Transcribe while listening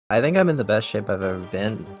I think I'm in the best shape I've ever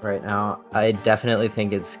been right now. I definitely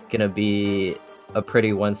think it's gonna be a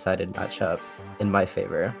pretty one-sided matchup in my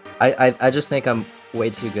favor. I just think I'm way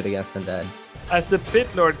too good against Undead. As the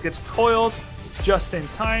Pit Lord gets coiled just in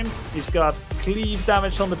time, he's got cleave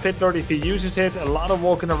damage on the Pit Lord if he uses it. A lot of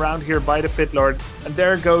walking around here by the Pit Lord. And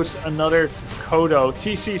there goes another Kodo.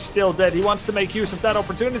 TC's still dead. He wants to make use of that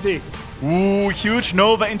opportunity. Ooh, huge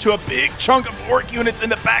Nova into a big chunk of Orc units in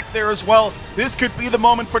the back there as well. This could be the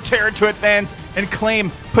moment for Terra to advance and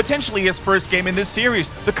claim potentially his first game in this series.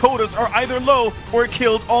 The Kodos are either low or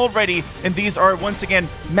killed already, and these are once again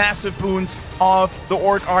massive boons of the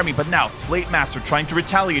Orc army. But now, Blade Master trying to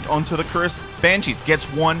retaliate onto the Cursed Banshees, gets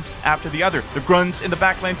one after the other. The Grunts in the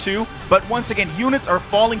backline too, but once again, units are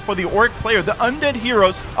falling for the Orc player. The Undead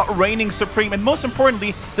Heroes are reigning supreme, and most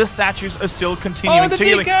importantly, the statues are still continuing to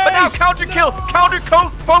healing. But now counter kill, counter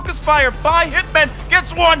focus fire by Hitman.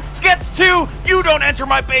 Gets one, gets two. You don't enter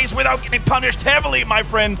my base without getting punished heavily, my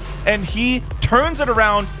friend. And he turns it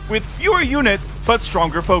around with fewer units, but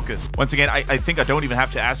stronger focus. Once again, I think I don't even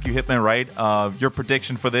have to ask you, Hitman, right? Your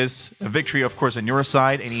prediction for this victory, of course, on your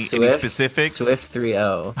side. Any specifics? Swift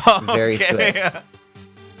 3-0. Very swift.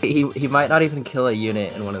 He might not even kill a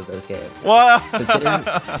unit in one of those games. Well,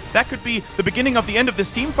 that could be the beginning of the end of this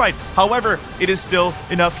team fight. However, it is still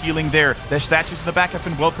enough healing there. The statues in the back have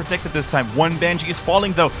been well protected this time. One Banshee is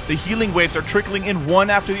falling, though. The healing waves are trickling in one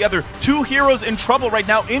after the other. Two heroes in trouble right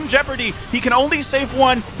now, in jeopardy. He can only save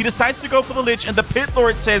one. He decides to go for the Lich, and the Pit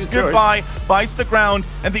Lord says goodbye, bites the ground,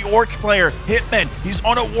 and the Orc player, Hitman, he's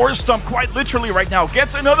on a war stump quite literally right now.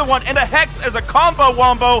 Gets another one, and a Hex as a combo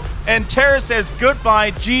wombo, and Terra says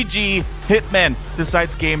goodbye, GG. Hitman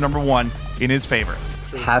decides game number one in his favor.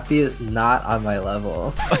 Happy is not on my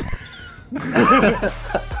level.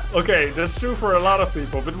 Okay, that's true for a lot of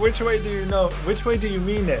people, but which way do you know? Which way do you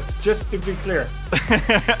mean it? Just to be clear.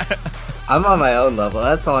 I'm on my own level,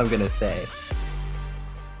 that's all I'm gonna say.